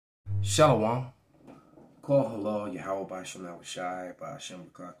Shalom. Call halal Yahweh Ba'Shem Awashai Ba'Shem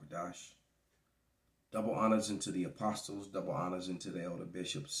B'Kakwadash. Double honors into the apostles, double honors into the elder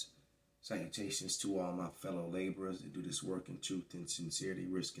bishops. Salutations to all my fellow laborers that do this work in truth and sincerity,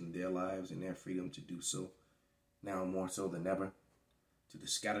 risking their lives and their freedom to do so, now more so than ever. To the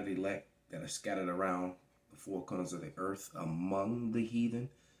scattered elect that are scattered around the four corners of the earth among the heathen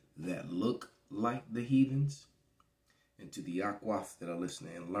that look like the heathens. And to the Akwaf that are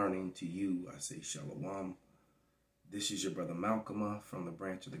listening and learning, to you, I say Shalom. This is your brother Malcolm from the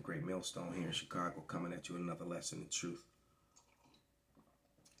branch of the Great Millstone here in Chicago, coming at you with another lesson in truth.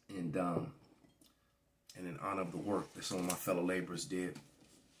 And in honor of the work that some of my fellow laborers did,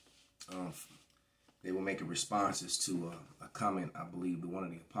 they were making responses to a comment I believe that one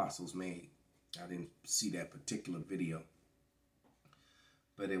of the apostles made. I didn't see that particular video.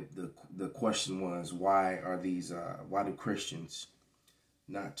 But the question was, why do Christians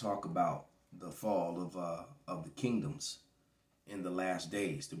not talk about the fall of the kingdoms in the last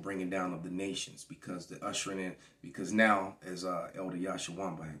days, the bringing down of the nations, because the ushering in, because now, as Elder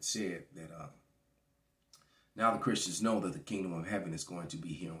Yashawamba had said, that now the Christians know that the kingdom of heaven is going to be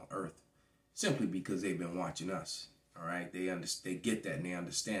here on earth, simply because they've been watching us. All right, they get that and they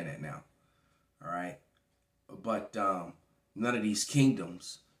understand that now. All right, but none of these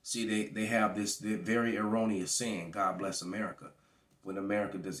kingdoms, see, they have this very erroneous saying, God bless America, when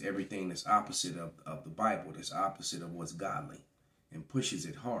America does everything that's opposite of the Bible, that's opposite of what's godly, and pushes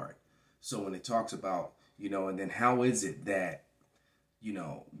it hard. So when it talks about, and then how is it that,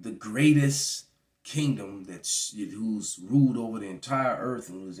 the greatest kingdom who's ruled over the entire earth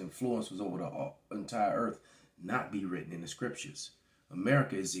and whose influence was over the entire earth not be written in the scriptures?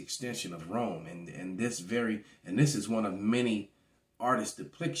 America is the extension of Rome, and this is one of many artist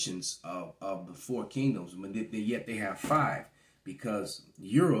depictions of the four kingdoms, but yet they have five, because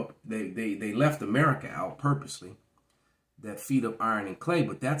Europe, they left America out purposely, that feet of iron and clay,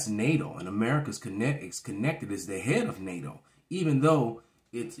 but that's NATO, and America's connected as the head of NATO, even though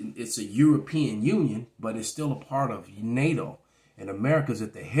it's a European Union, but it's still a part of NATO, and America's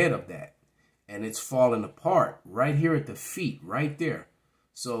at the head of that. And it's falling apart right here at the feet, right there.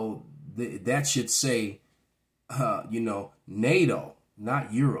 So that should say, NATO,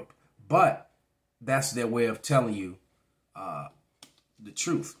 not Europe. But that's their way of telling you the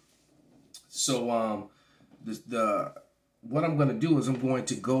truth. So what I'm going to do is I'm going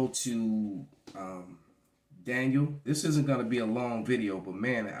to go to Daniel. This isn't going to be a long video, but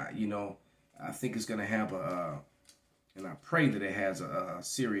man, I think it's going to have and I pray that it has a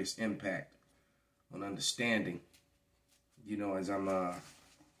serious impact on understanding, as I'm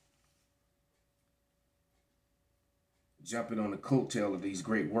jumping on the coattail of these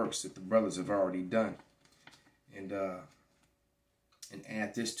great works that the brothers have already done, and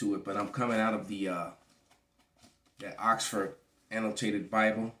add this to it. But I'm coming out of that Oxford Annotated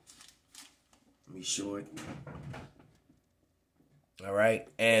Bible. Let me show it. All right,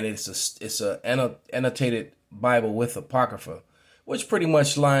 and it's a annotated Bible with Apocrypha, which pretty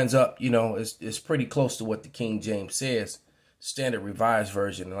much lines up, it's pretty close to what the King James says, Standard Revised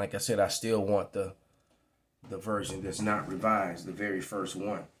Version. And like I said, I still want the version that's not revised, the very first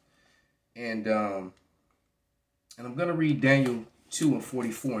one. And I'm going to read Daniel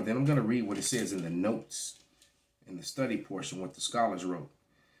 2:44, and then I'm going to read what it says in the notes, in the study portion, what the scholars wrote.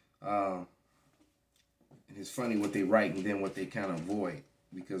 And it's funny what they write and then what they kind of avoid,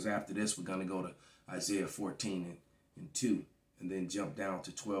 because after this, we're going to go to Isaiah 14 and 2. And then jump down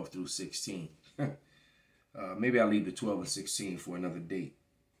to 12 through 16. Maybe I'll leave the 12 and 16 for another date.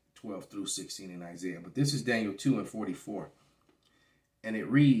 12 through 16 in Isaiah. But this is Daniel 2:44. And it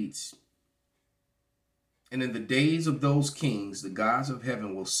reads, "And in the days of those kings, the gods of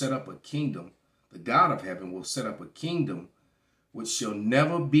heaven will set up a kingdom. The God of heaven will set up a kingdom which shall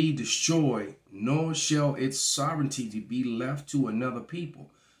never be destroyed, nor shall its sovereignty be left to another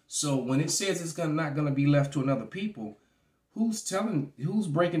people." So when it says it's not going to be left to another people, who's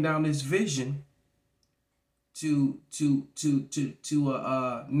breaking down this vision to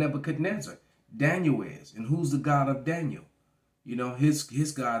Nebuchadnezzar? Daniel is. And who's the God of Daniel?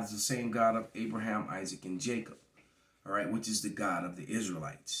 His God is the same God of Abraham, Isaac, and Jacob. All right, which is the God of the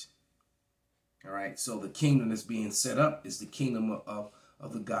Israelites. All right, so the kingdom that's being set up is the kingdom of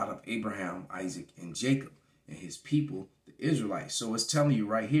the God of Abraham, Isaac, and Jacob, and his people, the Israelites. So it's telling you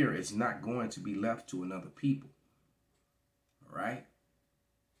right here, it's not going to be left to another people. Right?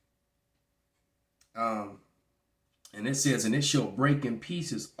 And it says, "And it shall break in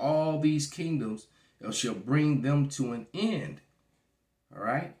pieces all these kingdoms, it shall bring them to an end." All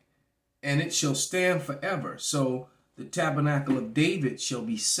right? "And it shall stand forever." So the tabernacle of David shall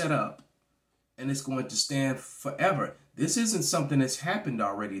be set up, and it's going to stand forever. This isn't something that's happened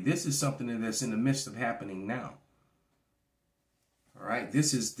already. This is something that's in the midst of happening now. All right,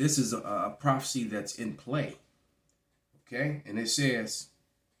 this is a prophecy that's in play. Okay, and it says,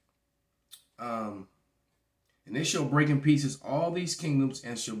 and it shall break in pieces all these kingdoms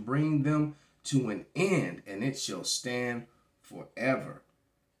and shall bring them to an end, and it shall stand forever.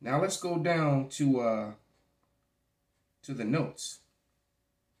 Now let's go down to the notes.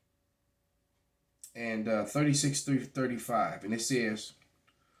 And 36 through 35. And it says,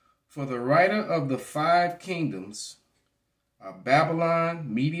 for the writer of the 5 kingdoms are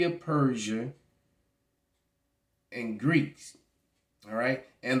Babylon, Media, Persia, and Greeks. All right.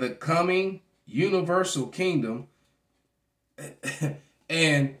 And the coming universal kingdom.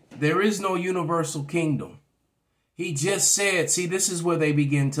 And there is no universal kingdom. He just said, see, this is where they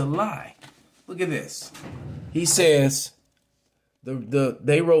begin to lie. Look at this. He says,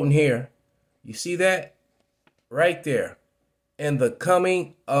 they wrote in here, you see that right there, and the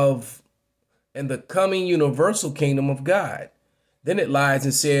coming universal kingdom of God. Then it lies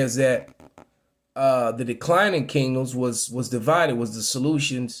and says that the declining kingdoms was divided, was the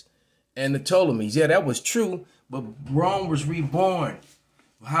Seleucians and the Ptolemies. Yeah, that was true, but Rome was reborn.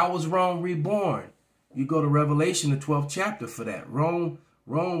 How was Rome reborn? You go to Revelation, the 12th chapter for that. Rome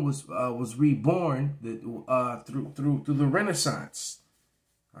was reborn through the Renaissance.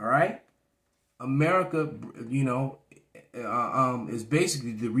 All right. America, is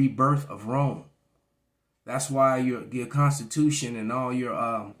basically the rebirth of Rome. That's why your Constitution and all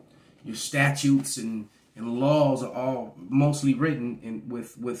your statutes and laws are all mostly written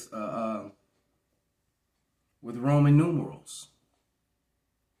with Roman numerals.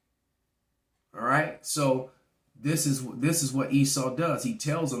 All right, so this is what Esau does. He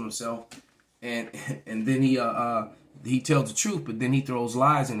tells on himself, and then he tells the truth, but then he throws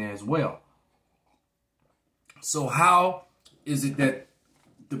lies in there as well. So how is it that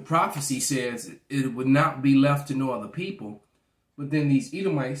the prophecy says it would not be left to no other people, but then these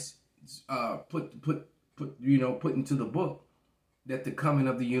Edomites put into the book that the coming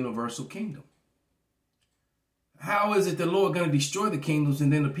of the universal kingdom? How is it the Lord going to destroy the kingdoms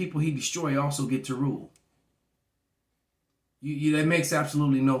and then the people he destroy also get to rule? That makes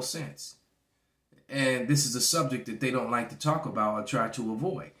absolutely no sense. And this is a subject that they don't like to talk about or try to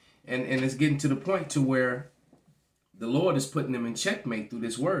avoid. And it's getting to the point to where the Lord is putting them in checkmate through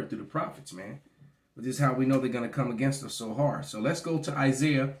this word, through the prophets, man. But this is how we know they're going to come against us so hard. So let's go to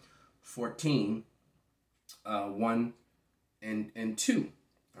Isaiah 14, 1 and 2.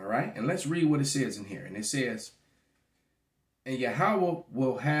 All right. And let's read what it says in here. And it says, and Yahweh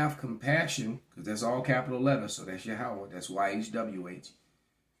will have compassion, because that's all capital letters. So that's Yahweh. That's YHWH.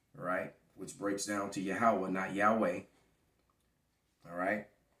 All right. Which breaks down to Yahweh, not Yahweh. All right.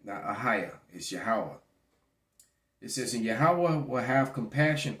 Not Ahiah. It's Yahweh. It says, and Yahweh will have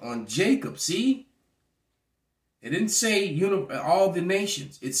compassion on Jacob. See? It didn't say all the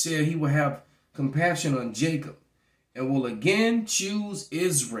nations. It said he will have compassion on Jacob and will again choose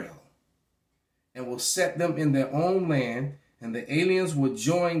Israel and will set them in their own land, and the aliens will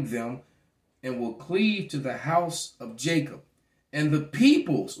join them and will cleave to the house of Jacob. And the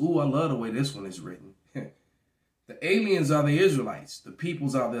peoples, ooh, I love the way this one is written. The aliens are the Israelites. The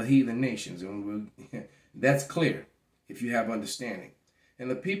peoples are the heathen nations. And that's clear if you have understanding.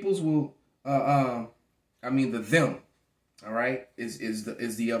 And the peoples will, the them, all right, is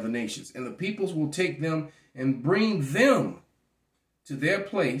the other nations. And the peoples will take them and bring them to their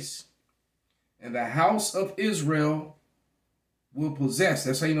place, and the house of Israel will possess.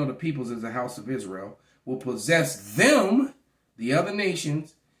 That's how you know the peoples is the house of Israel. Will possess them, the other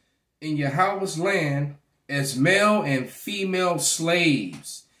nations, in Yahweh's land as male and female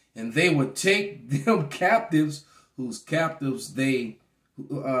slaves. And they would take them captives, whose captives they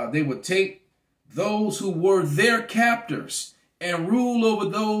would take those who were their captors and rule over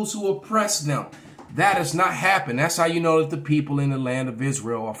those who oppressed them. That has not happened. That's how you know that the people in the land of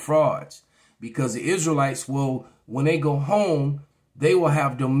Israel are frauds. Because the Israelites will, when they go home, they will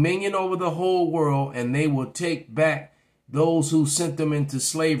have dominion over the whole world, and they will take back those who sent them into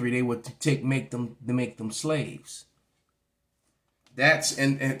slavery. They would make them slaves. That's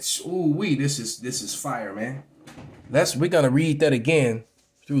this is fire, man. We're gonna read that again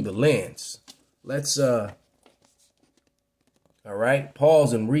through the lens. Let's all right,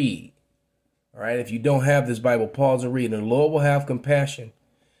 pause and read. All right, if you don't have this Bible, pause and read. And the Lord will have compassion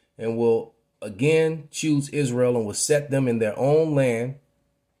and will again choose Israel and will set them in their own land,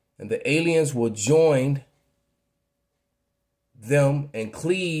 and the aliens will join them and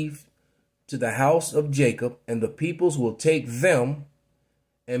cleave to the house of Jacob, and the peoples will take them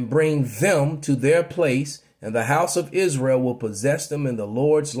and bring them to their place, and the house of Israel will possess them in the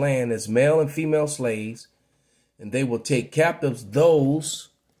Lord's land as male and female slaves, and they will take captives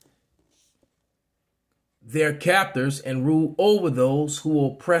their captors, and rule over those who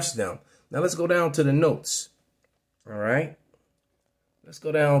oppress them. Now let's go down to the notes. All right. Let's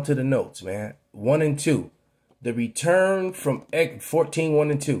go down to the notes, man. 1 and 2. The return from 14,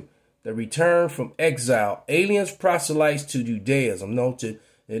 1 and 2. The return from exile. Aliens, proselytes to Judaism. Back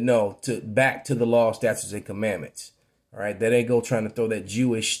to the law, statutes, and commandments. All right. There they go, trying to throw that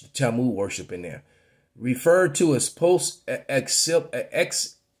Jewish Talmud worship in there. Referred to as post-exilic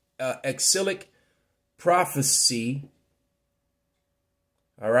prophecy.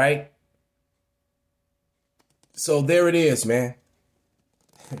 All right. So there it is, man.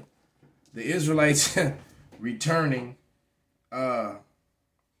 The Israelites returning. And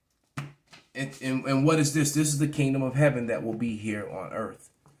what is this? This is the kingdom of heaven that will be here on earth.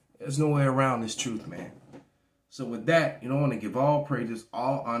 There's no way around this truth, man. So with that, I want to give all praises,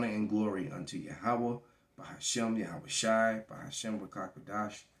 all honor, and glory unto Yahweh, Bahashem, Yahweh Shai, Bahashem,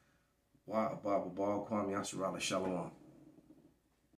 Rakakadash, Wa Abba Kwam Yasharala Shalom.